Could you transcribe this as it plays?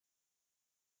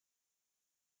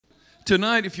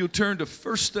Tonight, if you'll turn to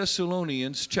 1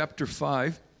 Thessalonians chapter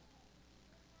 5.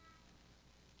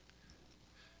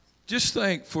 Just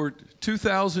think, for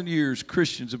 2,000 years,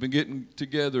 Christians have been getting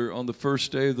together on the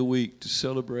first day of the week to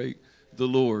celebrate the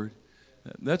Lord.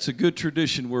 That's a good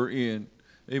tradition we're in.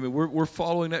 Amen. We're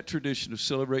following that tradition of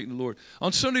celebrating the Lord.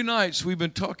 On Sunday nights, we've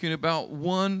been talking about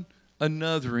one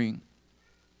anothering.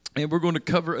 And we're going to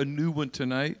cover a new one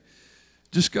tonight.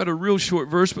 Just got a real short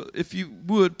verse, but if you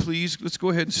would, please, let's go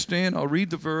ahead and stand. I'll read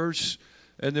the verse,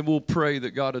 and then we'll pray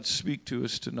that God would speak to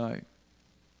us tonight.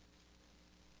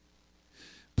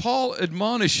 Paul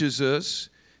admonishes us.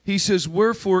 He says,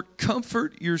 "Wherefore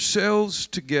comfort yourselves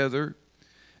together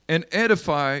and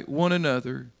edify one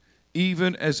another,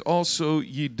 even as also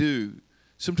ye do."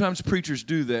 Sometimes preachers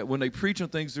do that. When they preach on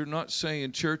things, they're not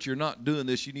saying, "Church, you're not doing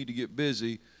this, you need to get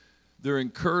busy." They're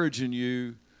encouraging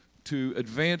you to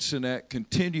advance in that,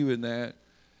 continue in that.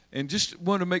 And just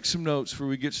want to make some notes before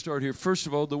we get started here. First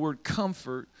of all, the word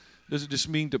comfort doesn't just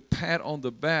mean to pat on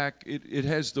the back. It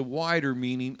has the wider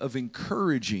meaning of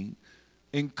encouraging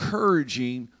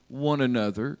one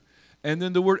another. And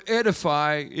then the word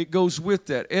edify, it goes with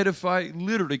that. Edify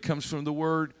literally comes from the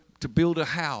word to build a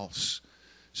house.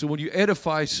 So when you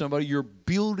edify somebody, you're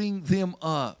building them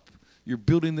up. You're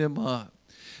building them up.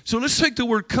 So let's take the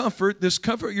word comfort. This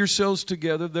comfort yourselves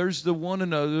together. There's the one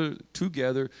another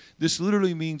together. This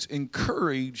literally means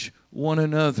encourage one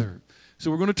another.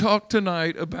 So we're going to talk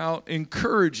tonight about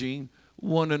encouraging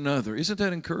one another. Isn't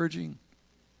that encouraging?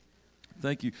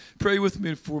 Thank you. Pray with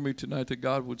me for me tonight that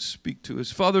God would speak to us.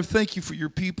 Father, thank you for your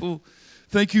people.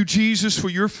 Thank you, Jesus, for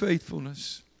your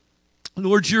faithfulness.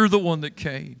 Lord, you're the one that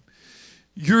came.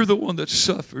 You're the one that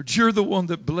suffered. You're the one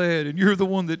that bled. And you're the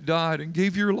one that died and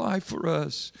gave your life for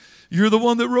us. You're the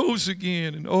one that rose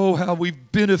again. And oh, how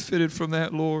we've benefited from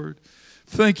that, Lord.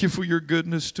 Thank you for your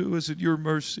goodness to us and your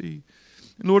mercy.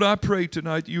 And Lord, I pray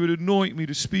tonight that you would anoint me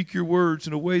to speak your words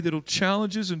in a way that will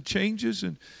challenge us and change us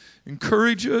and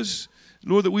encourage us.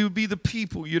 Lord, that we would be the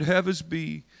people you'd have us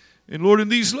be. And Lord, in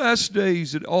these last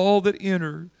days, that all that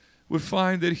enter would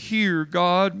find that here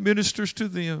God ministers to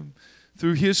them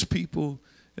through his people,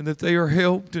 and that they are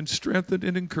helped and strengthened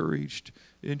and encouraged.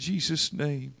 In Jesus'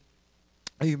 name,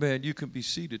 amen. You can be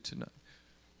seated tonight.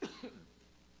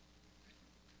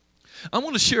 I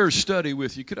want to share a study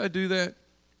with you. Could I do that?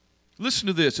 Listen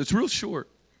to this. It's real short.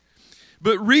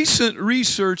 But recent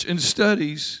research and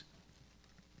studies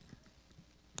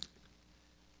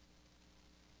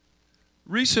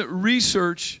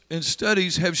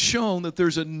have shown that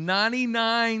there's a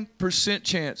 99%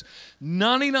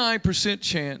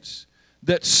 chance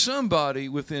that somebody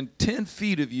within 10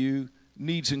 feet of you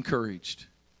needs encouraged.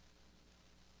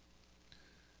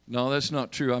 No, that's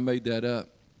not true. I made that up.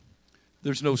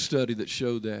 There's no study that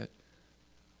showed that.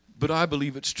 But I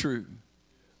believe it's true.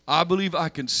 I believe I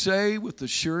can say with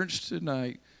assurance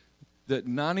tonight that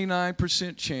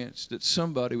 99% chance that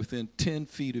somebody within 10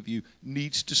 feet of you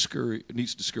needs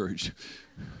discouraged.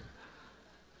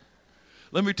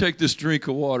 Let me take this drink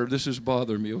of water. This is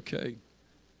bothering me, okay?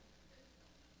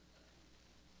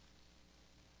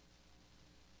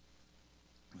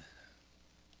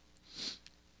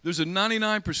 There's a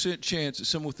 99% chance that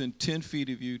someone within 10 feet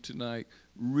of you tonight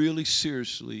really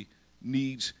seriously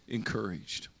needs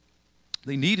encouraged.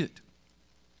 They need it.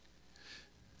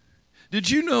 Did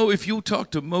you know if you'll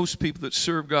talk to most people that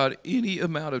serve God any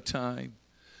amount of time,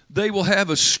 they will have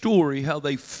a story how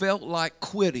they felt like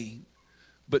quitting,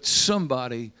 but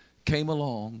somebody came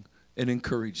along and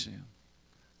encouraged them.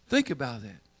 Think about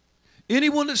that.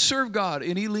 Anyone that served God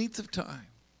any length of time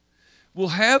will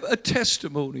have a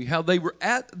testimony how they were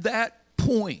at that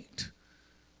point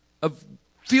of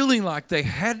feeling like they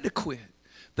had to quit.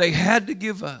 They had to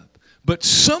give up. But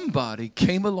somebody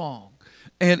came along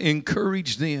and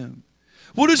encouraged them.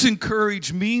 What does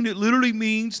encourage mean? It literally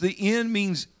means, the N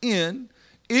means in.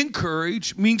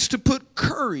 Encourage means to put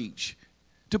courage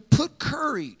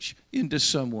into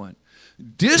someone.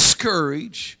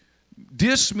 Discourage,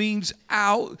 dis means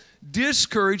out.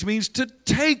 Discourage means to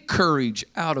take courage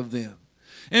out of them.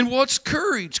 And what's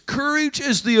courage? Courage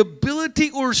is the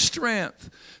ability or strength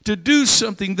to do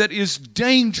something that is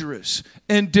dangerous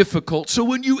and difficult. So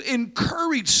when you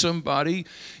encourage somebody,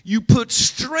 you put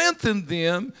strength in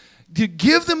them to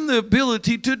give them the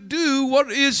ability to do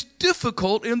what is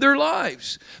difficult in their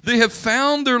lives. They have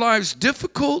found their lives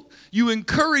difficult. You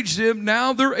encourage them.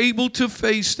 Now they're able to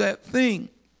face that thing.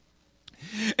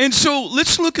 And so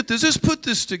let's look at this. Let's put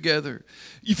this together.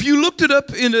 If you looked it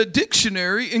up in a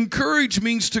dictionary, encourage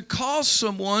means to cause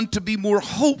someone to be more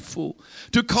hopeful,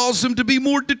 to cause them to be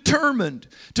more determined,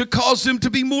 to cause them to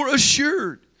be more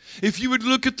assured. If you would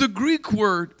look at the Greek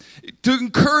word, to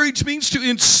encourage means to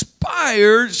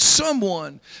inspire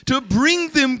someone, to bring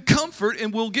them comfort,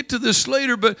 and we'll get to this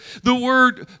later, but the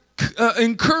word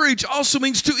encourage also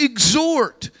means to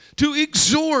exhort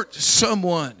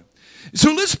someone.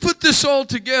 So let's put this all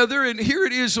together, and here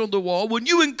it is on the wall. When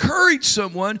you encourage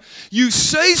someone, you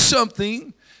say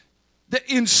something that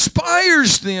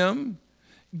inspires them,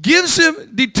 gives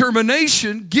them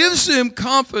determination, gives them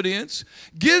confidence,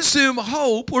 gives them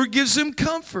hope, or gives them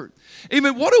comfort.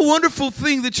 Amen. What a wonderful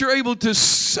thing that you're able to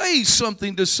say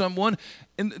something to someone.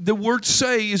 And the word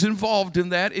say is involved in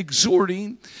that,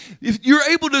 exhorting. If you're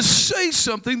able to say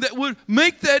something that would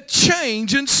make that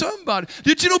change in somebody.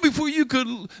 Did you know before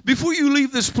you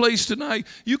leave this place tonight,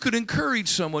 you could encourage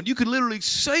someone. You could literally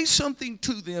say something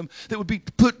to them that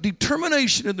would put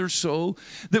determination in their soul,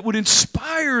 that would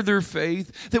inspire their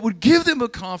faith, that would give them a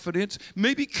confidence,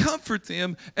 maybe comfort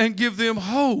them and give them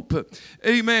hope.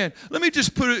 Amen. Let me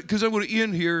just put it, because I want to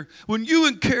end here. When you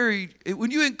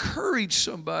encourage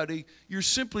somebody, you're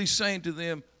simply saying to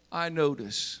them, I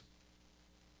notice.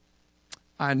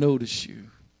 I notice you.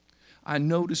 I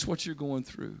notice what you're going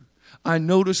through. I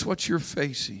notice what you're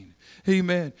facing.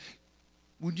 Amen.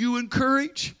 When you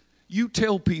encourage, you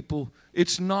tell people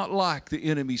it's not like the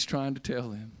enemy's trying to tell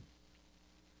them.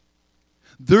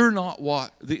 They're not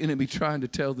what the enemy's trying to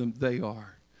tell them they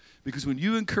are. Because when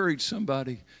you encourage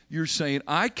somebody, you're saying,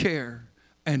 I care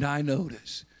and I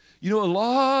notice. You know, a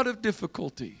lot of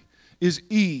difficulty is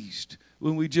eased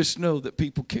when we just know that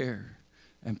people care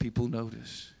and people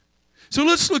notice. So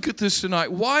let's look at this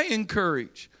tonight. Why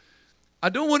encourage? I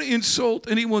don't want to insult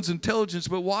anyone's intelligence,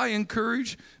 but why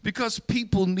encourage? Because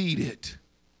people need it.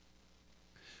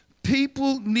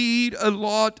 People need a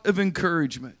lot of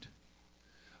encouragement.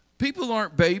 People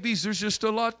aren't babies. There's just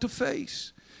a lot to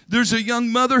face. There's a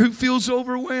young mother who feels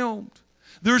overwhelmed.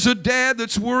 There's a dad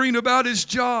that's worrying about his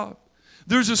job.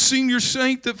 There's a senior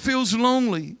saint that feels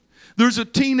lonely. There's a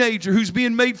teenager who's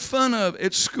being made fun of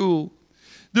at school.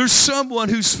 There's someone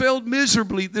who's failed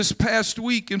miserably this past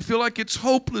week and feel like it's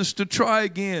hopeless to try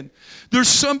again. There's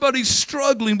somebody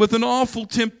struggling with an awful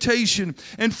temptation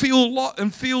and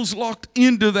feels locked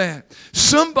into that.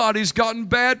 Somebody's gotten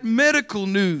bad medical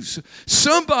news.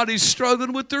 Somebody's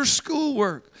struggling with their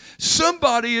schoolwork.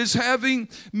 Somebody is having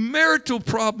marital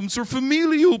problems or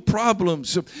familial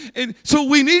problems. And so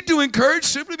we need to encourage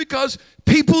simply because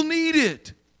people need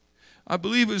it. I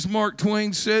believe as Mark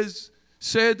Twain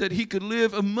said that he could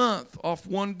live a month off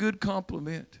one good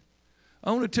compliment.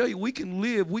 I want to tell you, we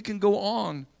can go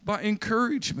on by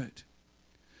encouragement.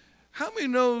 How many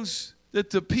knows that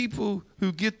the people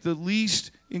who get the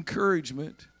least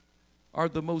encouragement are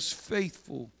the most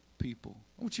faithful people?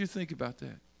 I want you to think about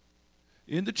that.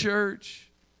 In the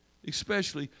church,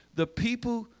 especially, the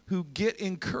people who get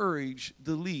encouraged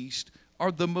the least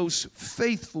are the most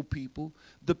faithful people,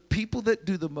 the people that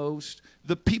do the most,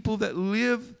 the people that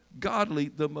live godly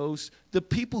the most, the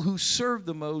people who serve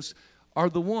the most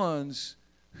are the ones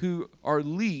who are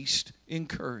least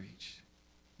encouraged.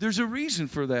 There's a reason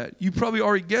for that. You probably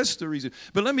already guessed the reason.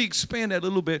 But let me expand that a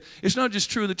little bit. It's not just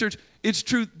true in the church. It's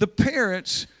true. The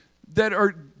parents that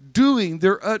are doing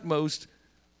their utmost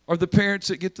are the parents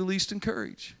that get the least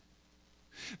encouraged.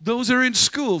 Those that are in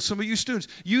school, some of you students,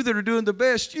 you that are doing the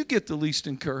best, you get the least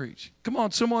encouraged. Come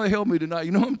on, someone help me tonight.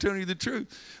 You know I'm telling you the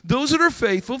truth. Those that are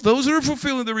faithful, those that are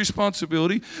fulfilling their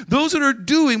responsibility, those that are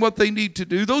doing what they need to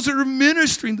do, those that are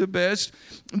ministering the best,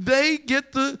 they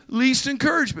get the least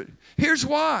encouragement. Here's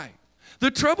why.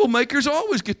 The troublemakers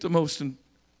always get the most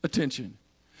attention.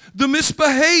 The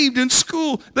misbehaved in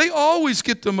school, they always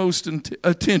get the most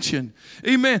attention.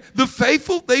 Amen. The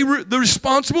faithful, the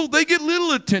responsible, they get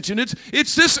little attention.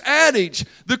 It's this adage,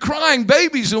 the crying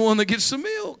baby's the one that gets the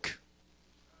milk.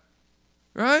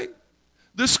 Right?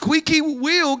 The squeaky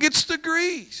wheel gets the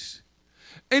grease.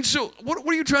 And so, what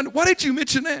are you trying to, why did you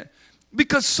mention that?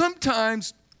 Because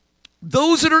sometimes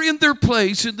those that are in their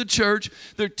place in the church,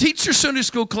 they teach their Sunday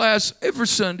school class every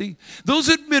Sunday. Those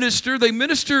that minister, they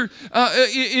minister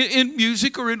in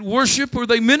music or in worship, or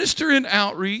they minister in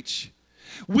outreach.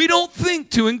 We don't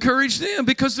think to encourage them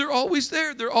because they're always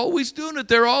there. They're always doing it.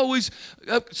 They're always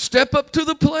step up to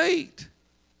the plate.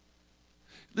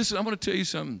 Listen, I'm going to tell you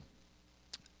something.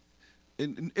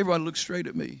 And everyone look straight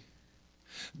at me.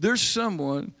 There's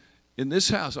someone in this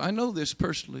house, I know this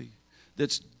personally,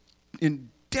 that's in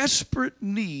desperate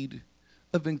need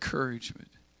of encouragement.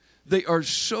 They are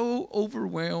so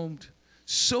overwhelmed,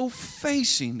 so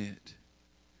facing it.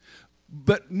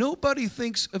 But nobody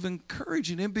thinks of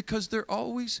encouraging them because they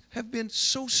always have been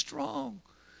so strong.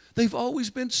 They've always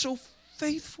been so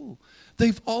faithful.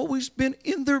 They've always been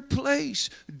in their place,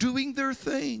 doing their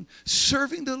thing,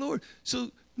 serving the Lord. So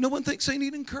no one thinks they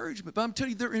need encouragement. But I'm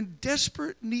telling you, they're in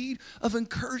desperate need of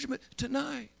encouragement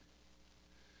tonight.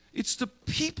 It's the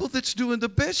people that's doing the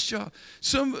best job.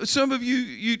 Some of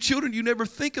you children, you never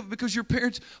think of it because your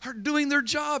parents are doing their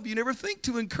job. You never think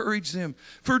to encourage them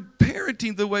for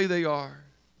parenting the way they are.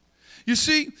 You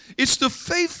see, it's the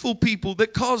faithful people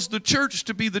that cause the church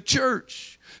to be the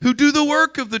church, who do the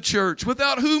work of the church,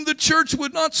 without whom the church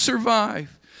would not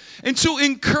survive. And so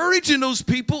encouraging those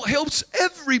people helps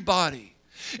everybody.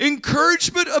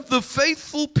 Encouragement of the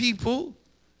faithful people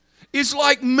is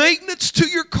like maintenance to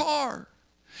your car.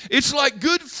 It's like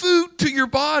good food to your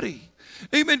body.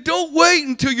 Amen. Don't wait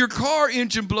until your car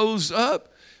engine blows up.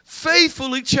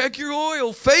 Faithfully check your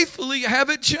oil. Faithfully have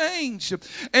it changed.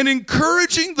 And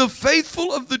encouraging the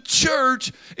faithful of the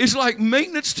church is like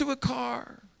maintenance to a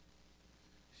car.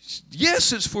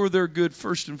 Yes, it's for their good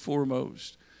first and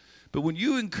foremost. But when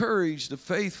you encourage the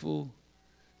faithful,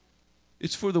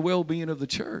 it's for the well-being of the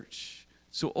church.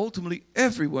 So ultimately,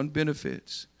 everyone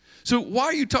benefits. So why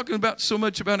are you talking about so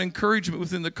much about encouragement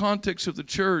within the context of the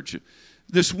church?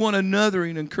 This one another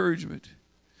in encouragement.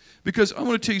 Because I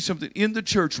want to tell you something. In the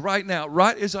church right now,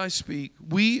 right as I speak,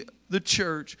 we, the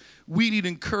church, we need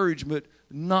encouragement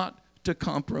not to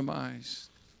compromise.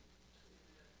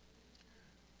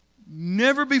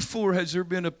 Never before has there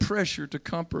been a pressure to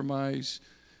compromise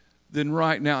than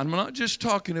right now. I'm not just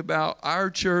talking about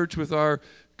our church with our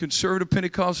conservative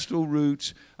Pentecostal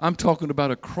roots. I'm talking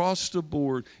about across the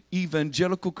board,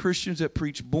 evangelical Christians that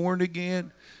preach born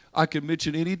again. I could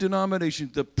mention any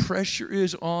denomination. The pressure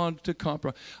is on to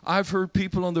compromise. I've heard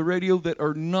people on the radio that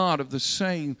are not of the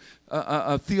same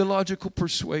theological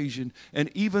persuasion,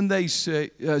 and even they see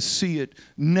it.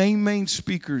 Name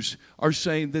speakers are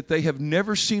saying that they have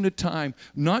never seen a time,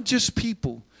 not just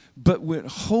people, but when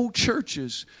whole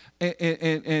churches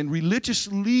and religious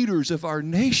leaders of our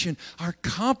nation are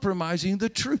compromising the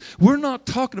truth. We're not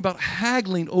talking about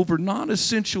haggling over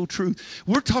non-essential truth.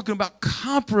 We're talking about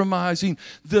compromising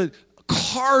the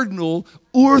cardinal,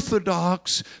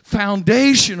 orthodox,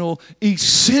 foundational,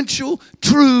 essential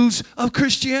truths of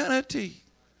Christianity.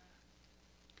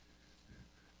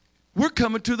 We're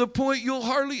coming to the point you'll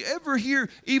hardly ever hear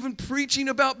even preaching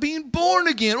about being born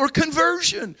again or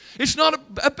conversion. It's not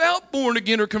about born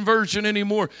again or conversion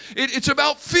anymore. It's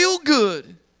about feel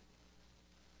good.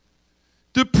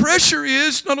 The pressure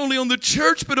is not only on the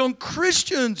church but on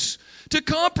Christians to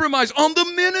compromise, on the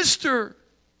minister.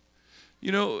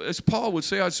 You know, as Paul would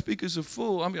say, I speak as a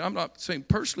fool. I mean, I'm not saying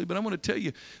personally, but I want to tell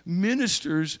you,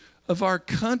 ministers of our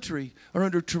country are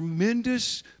under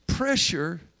tremendous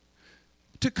pressure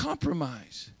to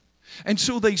compromise. And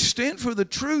so they stand for the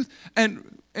truth,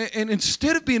 and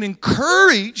instead of being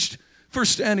encouraged for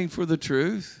standing for the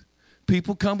truth,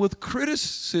 people come with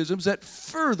criticisms that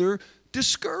further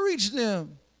discourage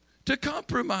them to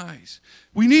compromise.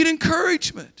 We need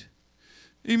encouragement.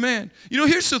 Amen. You know,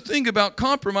 here's the thing about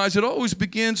compromise. It always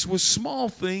begins with small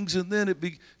things, and then it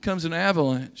becomes an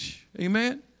avalanche.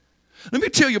 Amen. Let me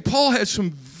tell you, Paul has some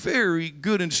very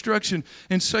good instruction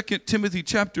in 2 Timothy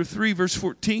chapter 3, verse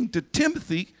 14. To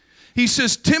Timothy, he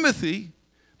says, Timothy,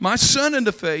 my son in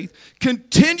the faith,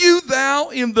 continue thou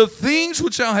in the things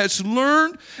which thou hast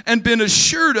learned and been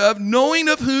assured of, knowing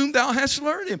of whom thou hast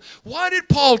learned them. Why did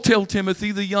Paul tell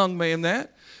Timothy, the young man,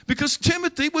 that? Because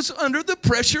Timothy was under the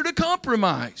pressure to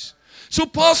compromise. So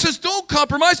Paul says, don't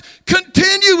compromise.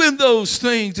 Continue in those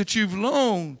things that you've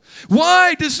known.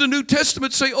 Why does the New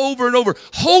Testament say over and over,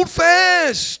 hold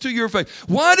fast to your faith?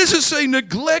 Why does it say,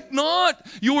 neglect not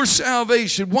your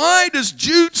salvation? Why does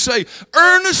Jude say,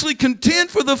 earnestly contend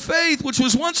for the faith which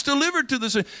was once delivered to the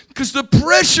saints? Because the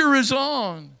pressure is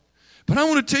on. But I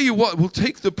want to tell you what will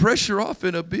take the pressure off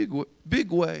in a big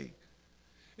way.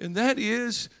 And that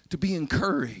is to be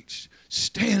encouraged.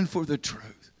 Stand for the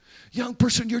truth. Young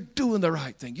person, you're doing the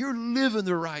right thing. You're living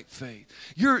the right faith.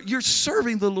 You're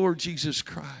serving the Lord Jesus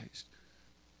Christ.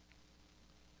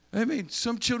 I mean,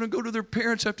 some children go to their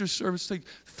parents after service and say,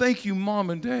 thank you, Mom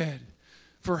and Dad,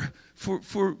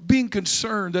 for being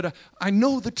concerned that I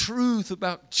know the truth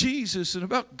about Jesus and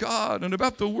about God and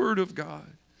about the Word of God.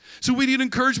 So we need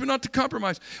encouragement not to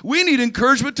compromise. We need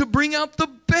encouragement to bring out the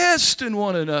best in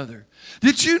one another.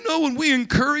 Did you know when we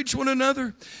encourage one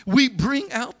another, we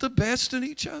bring out the best in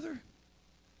each other?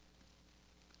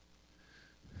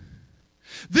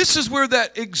 This is where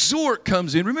that exhort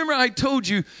comes in. Remember I told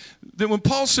you that when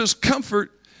Paul says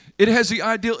comfort, it has the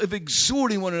idea of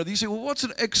exhorting one another. You say, well, what's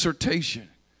an exhortation?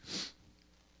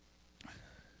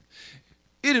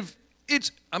 I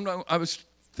was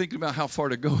thinking about how far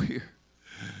to go here.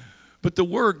 But the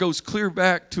word goes clear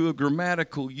back to a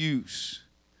grammatical use.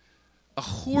 A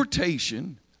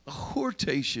hortation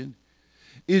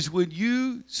is when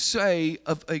you say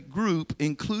of a group,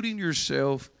 including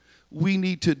yourself, we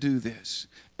need to do this.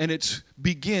 And it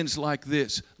begins like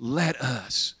this: let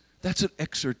us. That's an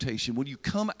exhortation. When you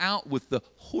come out with the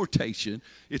hortation,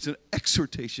 it's an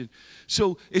exhortation.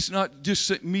 So it's not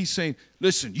just me saying,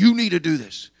 listen, you need to do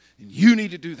this, and you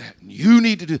need to do that, and you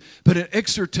need to do. But an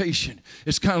exhortation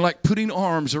is kind of like putting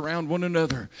arms around one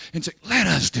another and say, let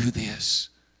us do this.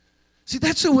 See,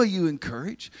 that's the way you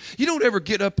encourage. You don't ever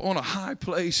get up on a high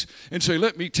place and say,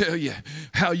 let me tell you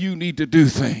how you need to do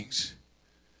things.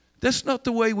 That's not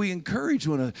the way we encourage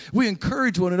one another. We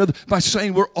encourage one another by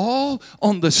saying we're all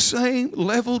on the same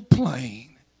leveled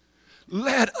plane.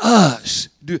 Let us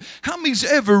do. How many's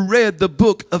ever read the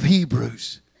book of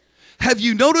Hebrews? Have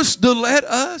you noticed the let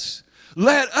us?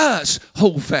 Let us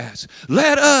hold fast.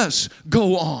 Let us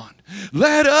go on.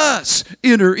 Let us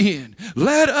enter in.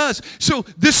 Let us. So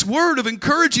this word of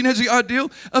encouraging has the idea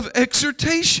of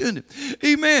exhortation.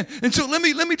 Amen. And so let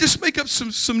me just make up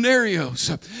some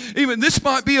scenarios. Even this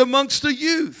might be amongst the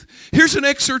youth. Here's an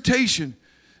exhortation.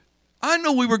 I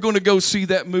know we were going to go see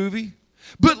that movie,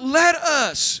 but let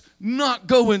us not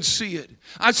go and see it.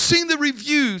 I've seen the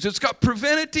reviews. It's got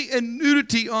profanity and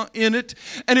nudity in it,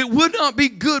 and it would not be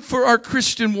good for our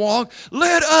Christian walk.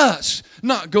 Let us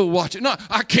not go watch it.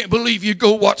 I can't believe you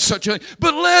go watch such a thing,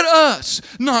 but let us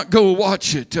not go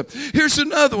watch it. Here's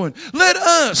another one. Let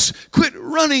us quit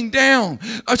running down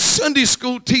a Sunday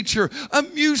school teacher, a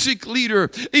music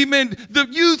leader, amen, the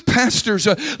youth pastors.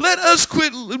 Let us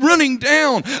quit running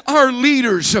down our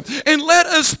leaders, and let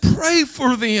us pray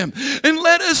for them, and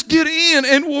let us get in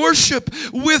and worship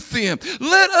with them.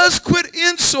 Let us quit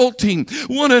insulting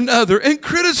one another and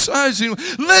criticizing.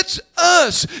 Let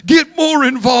us get more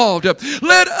involved.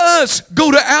 Let us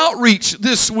go to outreach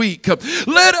this week.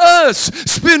 Let us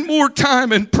spend more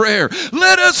time in prayer.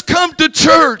 Let us come to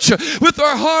church with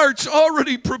our hearts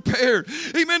already prepared.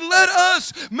 Amen. Let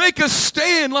us make a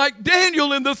stand like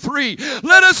Daniel and the three.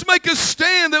 Let us make a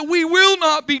stand that we will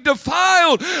not be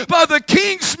defiled by the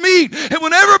king's meat. And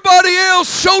when everybody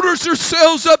else shoulders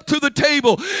themselves up to the table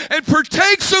and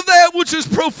partakes of that which is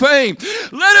profane,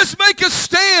 let us make a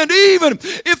stand even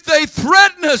if they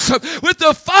threaten us with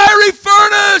the fiery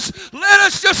furnace. Let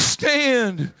us just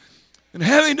stand. And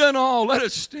having done all, let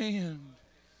us stand.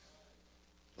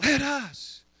 Let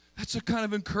us. That's the kind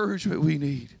of encouragement we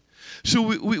need. So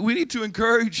we need to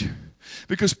encourage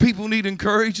because people need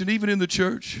encouraged, and even in the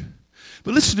church.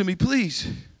 But listen to me, please.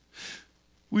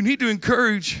 We need to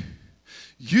encourage.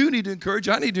 You need to encourage.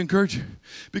 I need to encourage you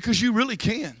because you really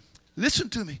can. Listen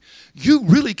to me. You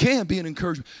really can be an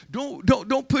encouragement.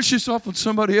 Don't push this off on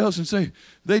somebody else and say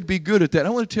they'd be good at that. I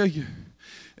want to tell you,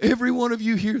 every one of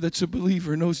you here that's a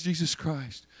believer knows Jesus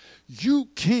Christ. You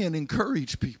can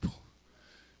encourage people.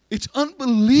 It's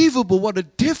unbelievable what a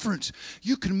difference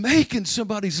you can make in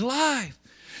somebody's life.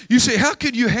 You say, how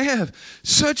can you have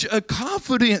such a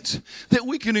confidence that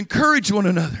we can encourage one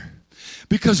another?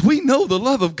 Because we know the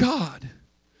love of God.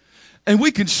 And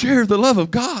we can share the love of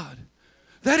God.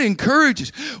 That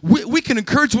encourages. We can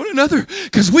encourage one another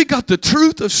because we got the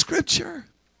truth of Scripture.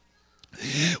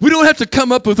 We don't have to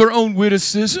come up with our own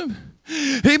witticism.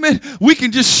 Amen. We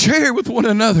can just share with one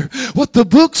another what the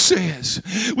book says.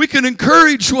 We can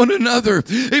encourage one another.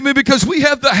 Amen. Because we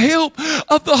have the help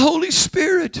of the Holy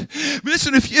Spirit.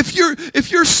 Listen,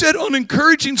 if you're set on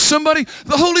encouraging somebody,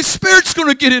 the Holy Spirit's going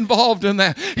to get involved in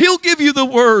that. He'll give you the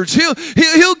words.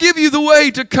 He'll give you the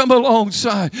way to come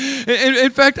alongside. And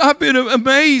in fact, I've been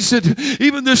amazed that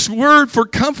even this word for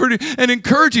comforting and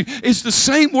encouraging is the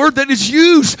same word that is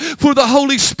used for the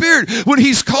Holy Spirit when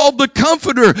He's called the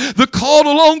Comforter, the called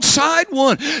alongside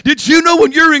one. Did you know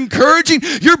when you're encouraging,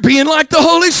 you're being like the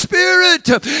Holy Spirit?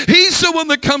 He's the one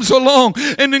that comes along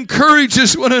and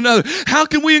encourages one another. How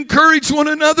can we encourage one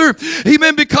another?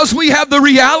 Amen. Because we have the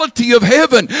reality of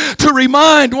heaven to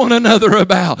remind one another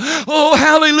about. Oh,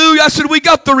 hallelujah. I said we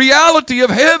got the reality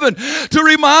of heaven to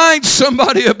remind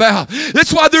somebody about.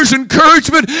 That's why there's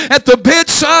encouragement at the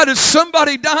bedside of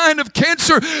somebody dying of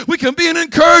cancer. We can be an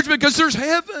encouragement because there's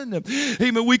heaven.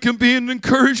 Amen. We can be an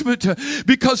encouragement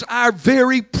because our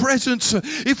very presence,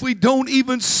 if we don't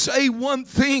even say one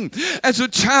thing as a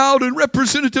child and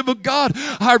representative of God,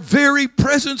 our very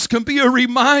presence can be a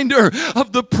reminder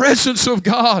of the presence of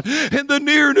God and the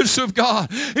nearness of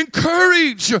God.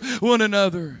 Encourage one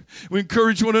another. We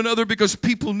encourage one another because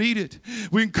people need it.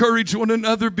 We encourage one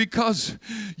another because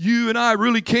you and I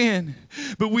really can.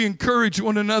 But we encourage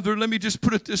one another, let me just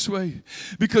put it this way,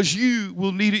 because you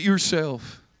will need it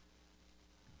yourself.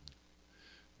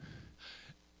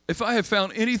 If I have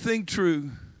found anything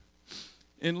true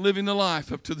in living the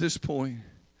life up to this point,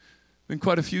 been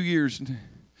quite a few years,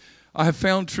 I have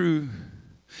found true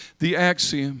the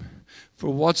axiom, for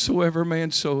whatsoever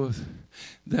man soweth,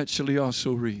 that shall he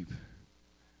also reap.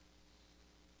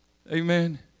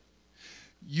 Amen.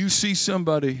 You see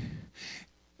somebody,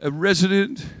 a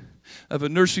resident of a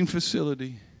nursing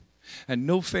facility, and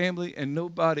no family and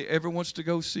nobody ever wants to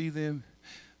go see them,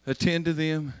 attend to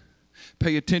them,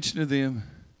 pay attention to them.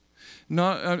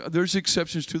 There's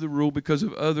exceptions to the rule because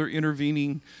of other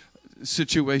intervening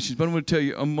situations. But I'm going to tell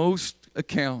you, on most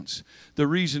accounts, the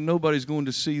reason nobody's going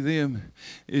to see them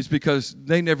is because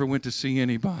they never went to see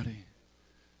anybody.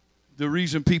 The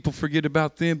reason people forget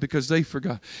about them because they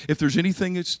forgot. If there's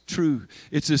anything that's true,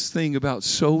 it's this thing about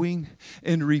sowing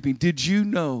and reaping. Did you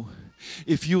know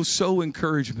if you'll sow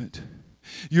encouragement,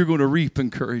 you're going to reap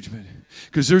encouragement?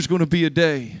 Because there's going to be a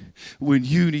day when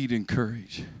you need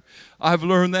encouragement. I've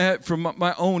learned that from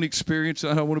my own experience.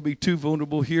 I don't want to be too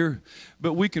vulnerable here,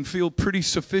 but we can feel pretty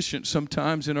sufficient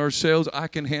sometimes in ourselves. I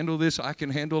can handle this. I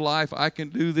can handle life. I can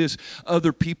do this.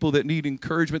 Other people that need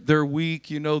encouragement, they're weak.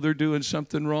 They're doing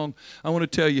something wrong. I want to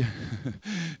tell you,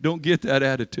 don't get that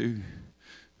attitude.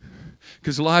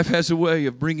 Because life has a way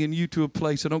of bringing you to a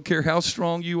place. I don't care how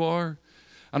strong you are.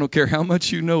 I don't care how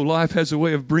much you know. Life has a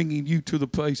way of bringing you to the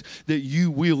place that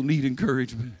you will need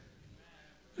encouragement.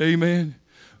 Amen.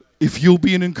 If you'll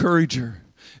be an encourager,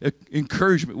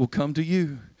 encouragement will come to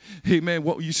you. Amen.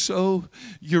 What you sow,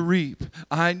 you reap.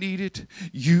 I need it.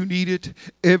 You need it.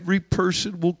 Every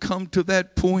person will come to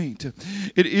that point.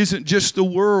 It isn't just the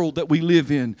world that we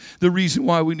live in, the reason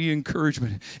why we need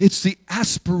encouragement. It's the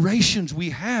aspirations we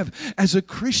have as a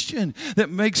Christian that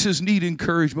makes us need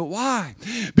encouragement. Why?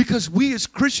 Because we as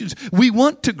Christians, we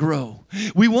want to grow.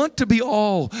 We want to be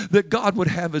all that God would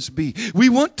have us be. We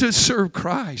want to serve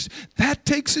Christ. That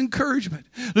takes encouragement.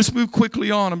 Let's move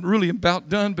quickly on. I'm really about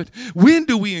done, but when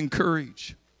do we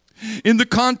encourage? In the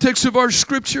context of our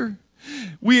scripture,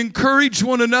 we encourage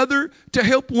one another to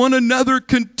help one another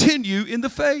continue in the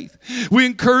faith. We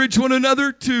encourage one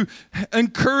another to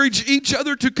encourage each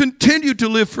other to continue to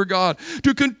live for God,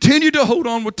 to continue to hold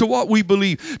on to what we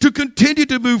believe, to continue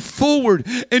to move forward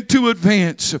and to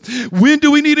advance. When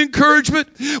do we need encouragement?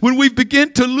 When we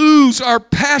begin to lose our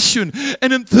passion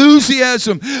and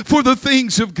enthusiasm for the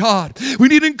things of God. We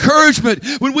need encouragement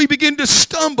when we begin to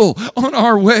stumble on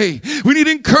our way. We need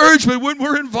encouragement when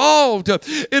we're involved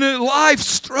in a life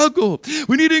struggle.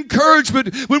 We need encouragement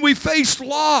when we face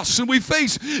loss and we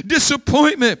face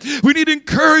disappointment. We need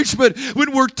encouragement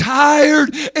when we're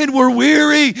tired and we're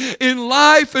weary in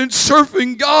life and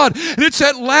serving God. And it's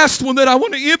that last one that I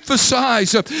want to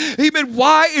emphasize. Amen.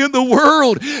 Why in the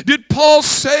world did Paul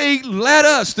say, let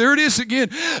us, there it is again,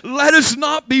 let us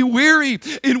not be weary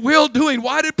in well-doing?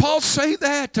 Why did Paul say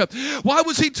that? Why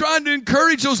was he trying to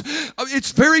encourage those?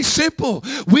 It's very simple.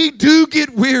 We do get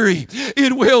weary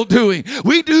in well-doing.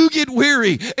 We do get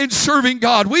weary in serving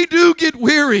God. We do get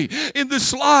weary in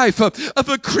this life of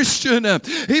a Christian.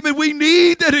 Amen. We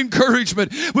need that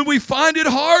encouragement when we find it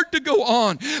hard to go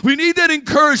on. We need that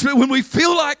encouragement when we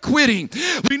feel like quitting.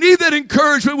 We need that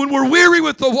encouragement when we're weary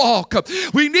with the walk.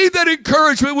 We need that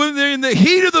encouragement when they're in the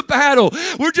heat of the battle.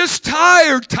 We're just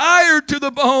tired to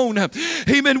the bone.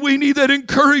 Amen. We need that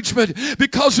encouragement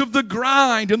because of the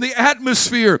grind and the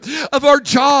atmosphere of our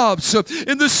jobs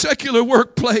in the secular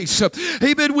workplace.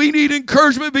 Amen. We need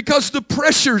encouragement because the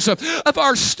pressures of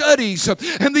our studies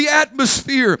and the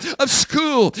atmosphere of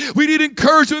school. We need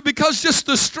encouragement because just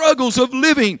the struggles of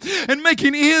living and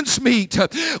making ends meet.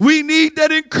 We need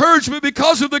that encouragement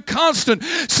because of the constant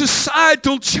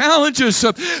societal challenges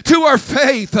to our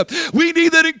faith. We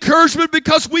need that encouragement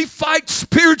because we fight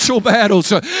spiritual battles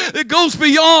that goes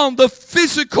beyond the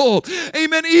physical.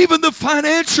 Amen. Even the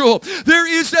financial. There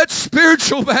is that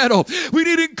spiritual battle. We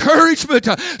need encouragement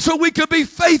so we can be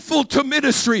faithful to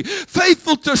ministry,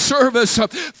 faithful to service,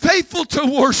 faithful to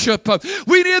worship.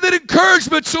 We need that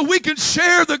encouragement so we can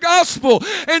share the gospel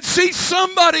and see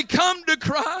somebody come to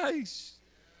Christ.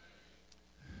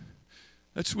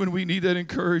 That's when we need that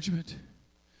encouragement.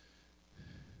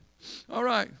 All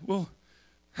right, well,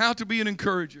 how to be an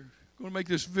encourager. I'm going to make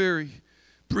this very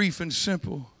brief and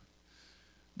simple.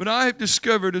 But I have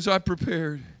discovered as I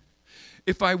prepared,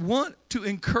 if I want to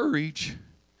encourage,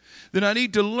 then I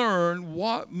need to learn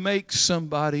what makes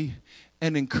somebody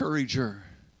an encourager.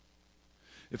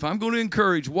 If I'm going to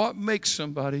encourage, what makes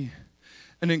somebody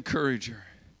an encourager?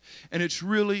 And it's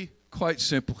really quite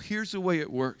simple. Here's the way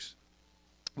it works.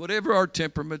 Whatever our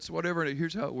temperaments,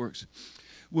 here's how it works.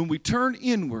 When we turn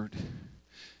inward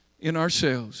in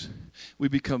ourselves, we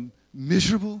become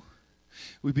miserable.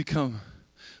 We become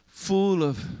full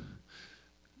of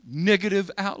negative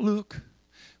outlook.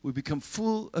 We become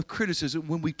full of criticism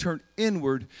when we turn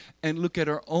inward and look at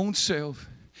our own self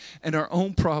and our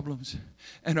own problems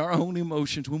and our own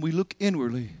emotions. When we look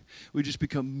inwardly, we just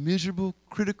become miserable,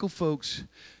 critical folks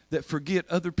that forget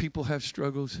other people have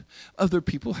struggles, other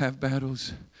people have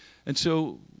battles. And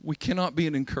so we cannot be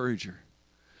an encourager.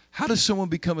 How does someone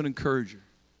become an encourager?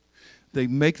 They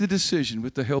make the decision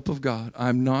with the help of God,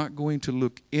 I'm not going to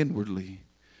look inwardly,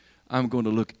 I'm going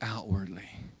to look outwardly.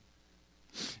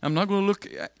 I'm not going to look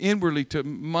inwardly to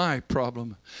my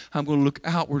problem. I'm going to look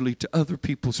outwardly to other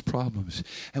people's problems.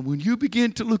 And when you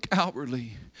begin to look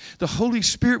outwardly, the Holy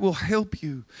Spirit will help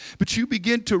you. But you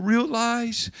begin to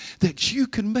realize that you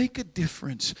can make a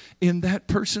difference in that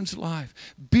person's life.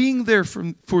 Being there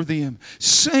for them.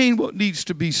 Saying what needs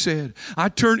to be said. I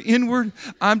turn inward,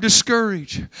 I'm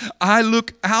discouraged. I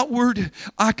look outward,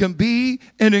 I can be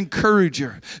an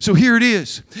encourager. So here it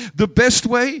is. The best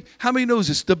way, how many knows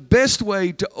this? The best way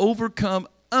to overcome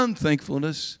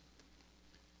unthankfulness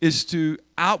is to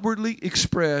outwardly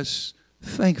express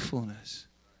thankfulness.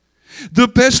 The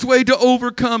best way to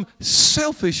overcome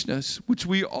selfishness, which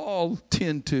we all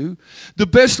tend to, the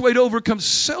best way to overcome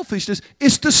selfishness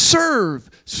is to serve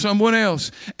someone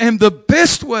else. And the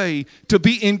best way to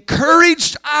be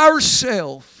encouraged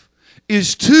ourselves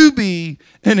is to be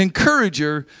an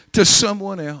encourager to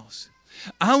someone else.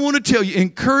 I want to tell you,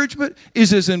 encouragement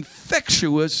is as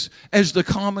infectious as the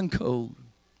common cold.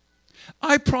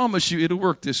 I promise you it'll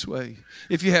work this way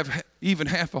if you have even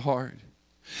half a heart.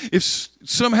 If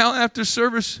somehow after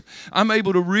service I'm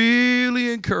able to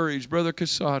really encourage Brother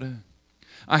Casada,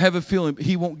 I have a feeling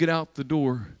he won't get out the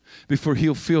door before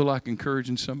he'll feel like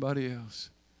encouraging somebody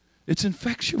else. It's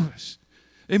infectious.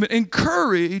 Amen.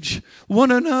 Encourage one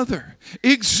another.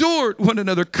 Exhort one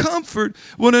another. Comfort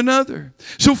one another.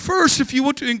 So first, if you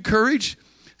want to encourage,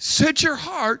 set your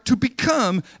heart to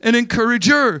become an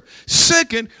encourager.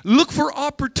 Second, look for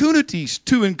opportunities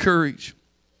to encourage.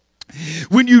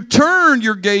 When you turn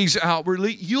your gaze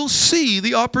outwardly, you'll see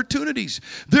the opportunities.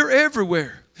 They're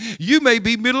everywhere. You may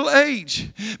be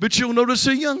middle-aged, but you'll notice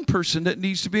a young person that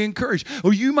needs to be encouraged.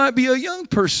 Or you might be a young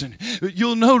person.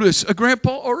 You'll notice a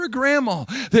grandpa or a grandma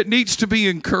that needs to be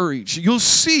encouraged. You'll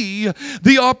see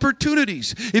the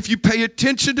opportunities. If you pay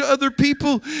attention to other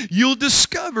people, you'll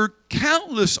discover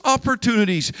countless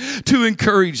opportunities to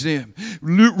encourage them.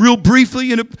 Real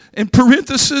briefly, in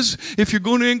parenthesis, if you're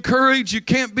going to encourage, you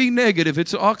can't be negative.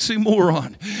 It's an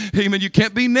oxymoron. Amen. You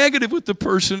can't be negative with the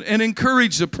person and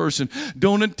encourage the person.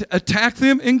 Don't attack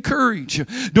them, encourage.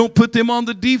 Don't put them on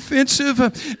the defensive.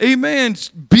 Amen.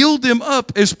 Build them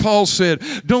up, as Paul said.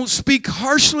 Don't speak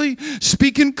harshly,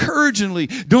 speak encouragingly.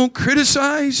 Don't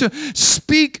criticize.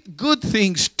 Speak good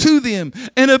things to them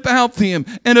and about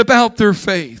their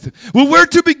faith. Well, where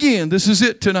to begin? This is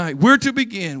it tonight. Where to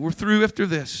begin? We're through after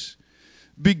this.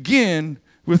 Begin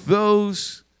with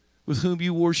those with whom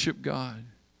you worship God.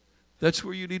 That's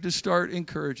where you need to start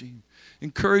encouraging.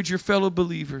 Encourage your fellow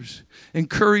believers.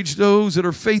 Encourage those that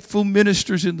are faithful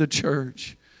ministers in the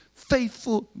church.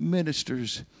 Faithful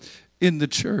ministers in the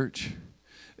church.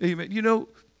 Amen. You know,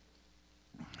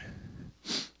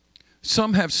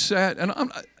 some have sat, and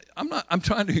I'm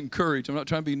trying to encourage. I'm not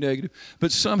trying to be negative,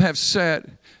 but some have sat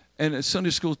in a Sunday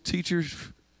school teacher's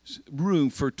room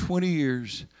for 20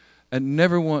 years and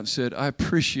never once said, I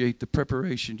appreciate the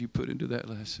preparation you put into that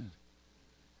lesson.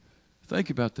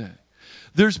 Think about that.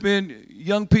 There's been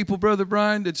young people, Brother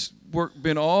Brian, that's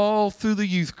been all through the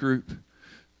youth group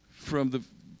from the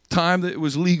time that it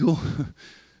was legal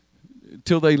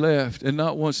till they left. And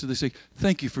not once did they say,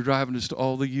 thank you for driving us to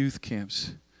all the youth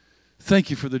camps. Thank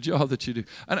you for the job that you do.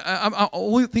 And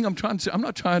only thing I'm trying to say, I'm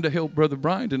not trying to help Brother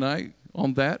Brian tonight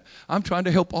on that. I'm trying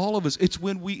to help all of us. It's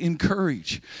when we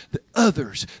encourage the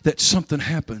others that something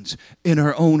happens in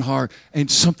our own heart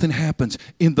and something happens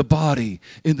in the body,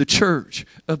 in the church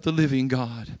of the living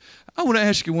God. I want to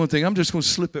ask you one thing. I'm just going to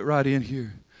slip it right in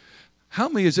here. How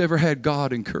many has ever had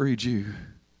God encourage you?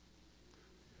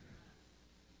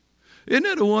 Isn't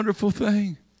that a wonderful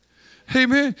thing?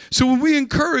 Amen. So when we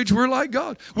encourage, we're like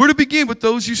God. We're to begin with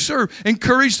those you serve.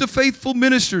 Encourage the faithful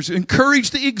ministers.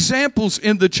 Encourage the examples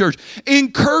in the church.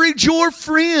 Encourage your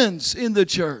friends in the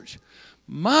church.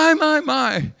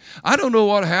 My. I don't know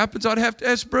what happens. I'd have to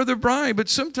ask Brother Brian. But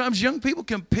sometimes young people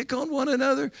can pick on one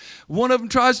another. One of them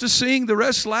tries to sing. The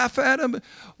rest laugh at them.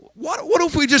 What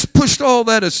if we just pushed all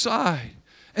that aside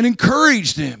and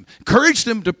encourage them. Encourage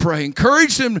them to pray.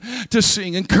 Encourage them to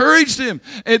sing. Encourage them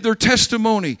at their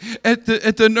testimony at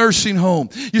the nursing home.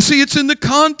 You see, it's in the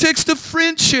context of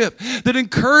friendship that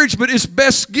encouragement is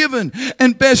best given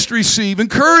and best received.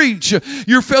 Encourage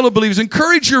your fellow believers.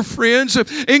 Encourage your friends.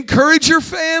 Encourage your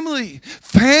family.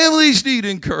 Families need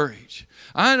encourage.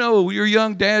 I know your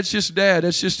young dad's just dad.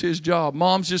 That's just his job.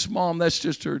 Mom's just mom. That's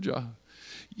just her job.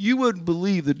 You wouldn't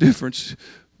believe the difference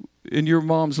in your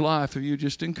mom's life if you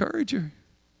just encourage her.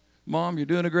 Mom, you're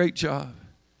doing a great job.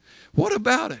 What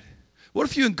about it? What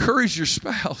if you encourage your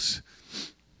spouse?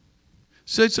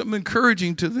 Say something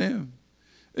encouraging to them.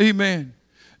 Amen.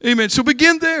 Amen. So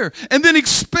begin there and then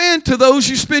expand to those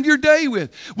you spend your day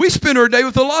with. We spend our day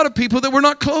with a lot of people that we're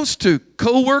not close to.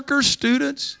 Co-workers,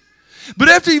 students. But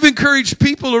after you've encouraged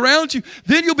people around you,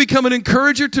 then you'll become an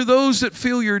encourager to those that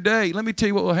fill your day. Let me tell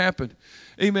you what will happen.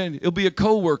 Amen. It'll be a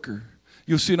co-worker.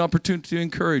 You'll see an opportunity to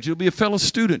encourage. It'll be a fellow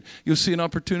student. You'll see an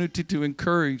opportunity to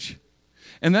encourage.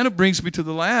 And then it brings me to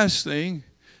the last thing.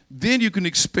 Then you can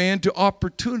expand to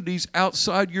opportunities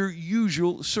outside your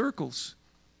usual circles.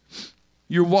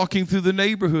 You're walking through the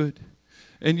neighborhood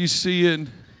and you see a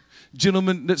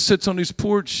gentleman that sits on his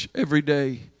porch every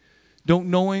day. Don't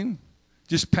know him,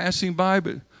 just passing by,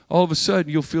 but all of a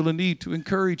sudden you'll feel a need to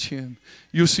encourage him.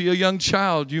 You'll see a young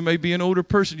child. You may be an older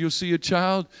person. You'll see a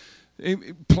child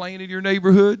playing in your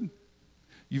neighborhood.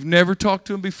 You've never talked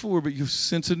to him before, but you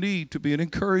sense a need to be an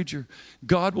encourager.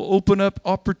 God will open up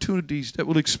opportunities that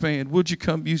will expand. Would you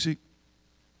come, music?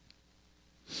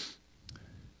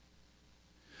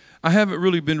 I haven't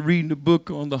really been reading a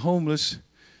book on the homeless.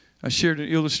 I shared an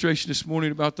illustration this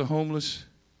morning about the homeless.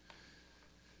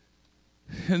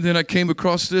 And then I came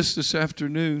across this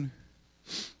afternoon.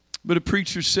 But a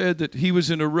preacher said that he was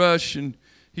in a rush and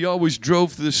he always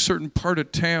drove to this certain part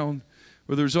of town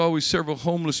where there's always several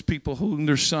homeless people holding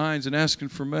their signs and asking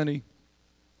for money.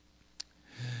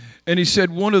 And he said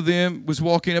one of them was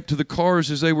walking up to the cars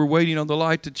as they were waiting on the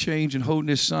light to change and holding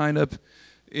his sign up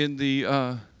in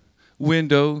the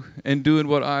window and doing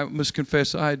what I must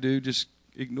confess I do, just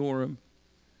ignore him.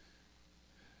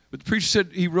 But the preacher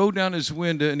said he rolled down his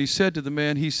window and he said to the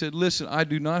man, he said, listen, I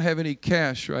do not have any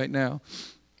cash right now,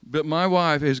 but my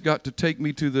wife has got to take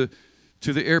me to the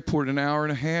airport in an hour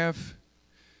and a half.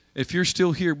 If you're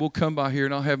still here, we'll come by here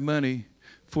and I'll have money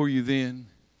for you then.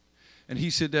 And he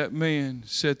said that man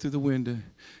said through the window,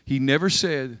 he never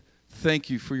said, thank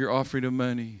you for your offering of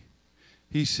money.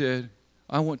 He said,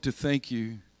 I want to thank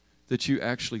you that you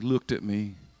actually looked at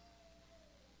me.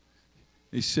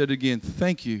 He said again,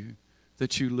 thank you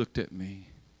that you looked at me.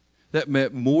 That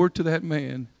meant more to that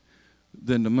man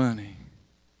than the money.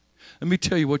 Let me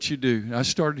tell you what you do. I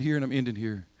started here and I'm ending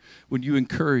here. When you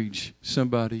encourage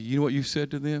somebody, you know what you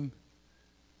said to them?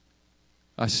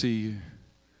 I see you.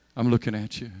 I'm looking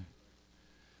at you.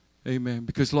 Amen.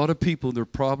 Because a lot of people, their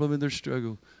problem and their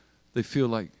struggle, they feel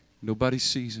like nobody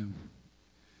sees them.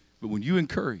 But when you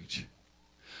encourage,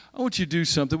 I want you to do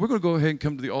something. We're going to go ahead and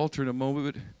come to the altar in a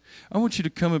moment, but I want you to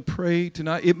come and pray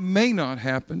tonight. It may not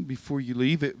happen before you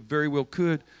leave. It very well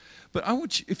could. But I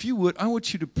want you, if you would, I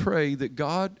want you to pray that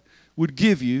God would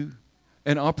give you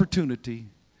an opportunity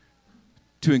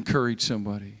to encourage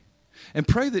somebody. And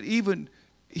pray that even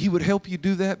He would help you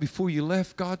do that before you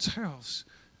left God's house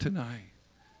tonight.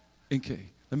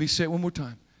 Okay, let me say it one more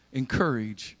time.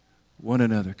 Encourage one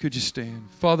another. Could you stand?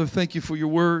 Father, thank you for your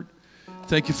word.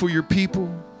 Thank you for your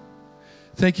people.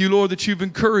 Thank you, Lord, that you've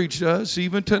encouraged us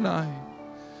even tonight.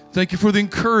 Thank you for the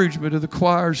encouragement of the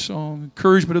choir song,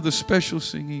 encouragement of the special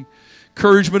singing,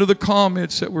 encouragement of the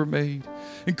comments that were made,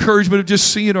 encouragement of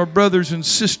just seeing our brothers and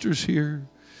sisters here.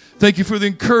 Thank you for the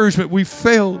encouragement we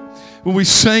felt when we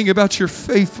sang about your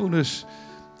faithfulness.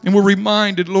 And we're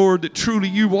reminded, Lord, that truly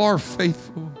you are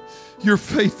faithful. You're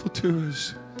faithful to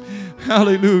us.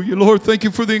 Hallelujah. Lord, thank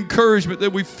you for the encouragement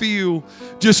that we feel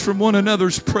just from one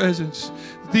another's presence.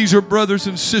 These are brothers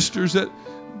and sisters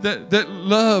that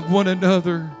love one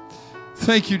another.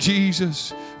 Thank you,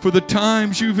 Jesus, for the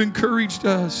times you've encouraged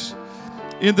us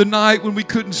in the night when we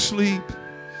couldn't sleep.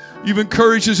 You've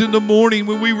encouraged us in the morning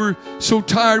when we were so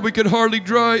tired we could hardly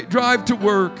drive to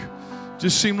work.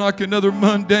 Just seemed like another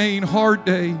mundane, hard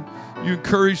day. You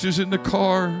encouraged us in the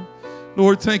car.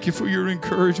 Lord, thank you for your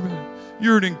encouragement.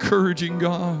 You're an encouraging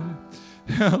God.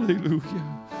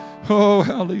 Hallelujah. Oh,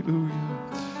 hallelujah.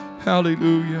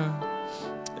 Hallelujah.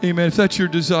 Amen. If that's your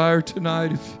desire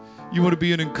tonight, if you want to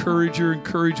be an encourager,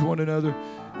 encourage one another.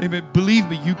 Amen. Believe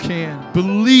me, you can.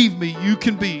 Believe me, you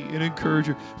can be an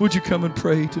encourager. Would you come and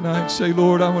pray tonight? Say,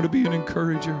 Lord, I want to be an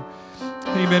encourager.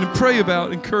 Amen. And pray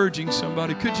about encouraging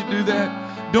somebody. Could you do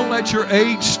that? Don't let your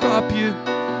age stop you.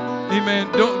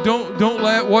 Amen. Don't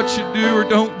let what you do or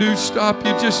don't do stop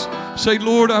you. Just say,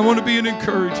 Lord, I want to be an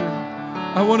encourager.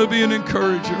 I want to be an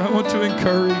encourager. I want to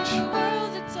encourage.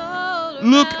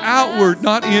 Look outward,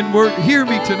 not inward. Hear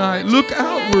me tonight. Look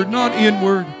outward, not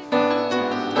inward.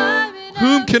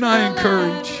 Whom can I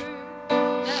encourage?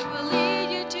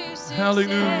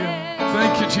 Hallelujah.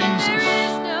 Thank you, Jesus.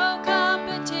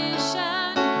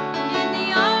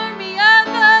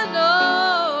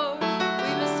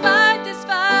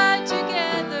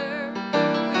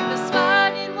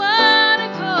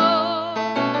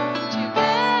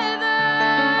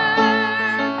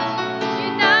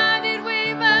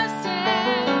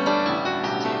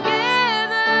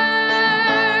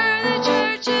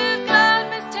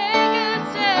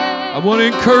 I want to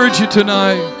encourage you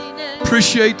tonight.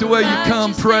 Appreciate the way you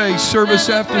come, pray, service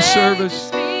after service.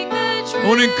 I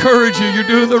want to encourage you. You're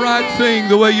doing the right thing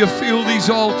the way you fill these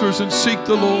altars and seek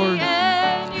the Lord.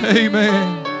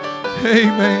 Amen.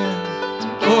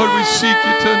 Amen. Lord, we seek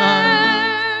you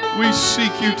tonight. We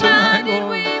seek you tonight,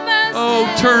 Lord. Oh,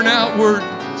 turn outward.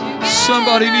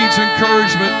 Somebody needs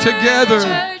encouragement. Together.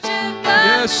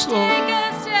 Yes, Lord.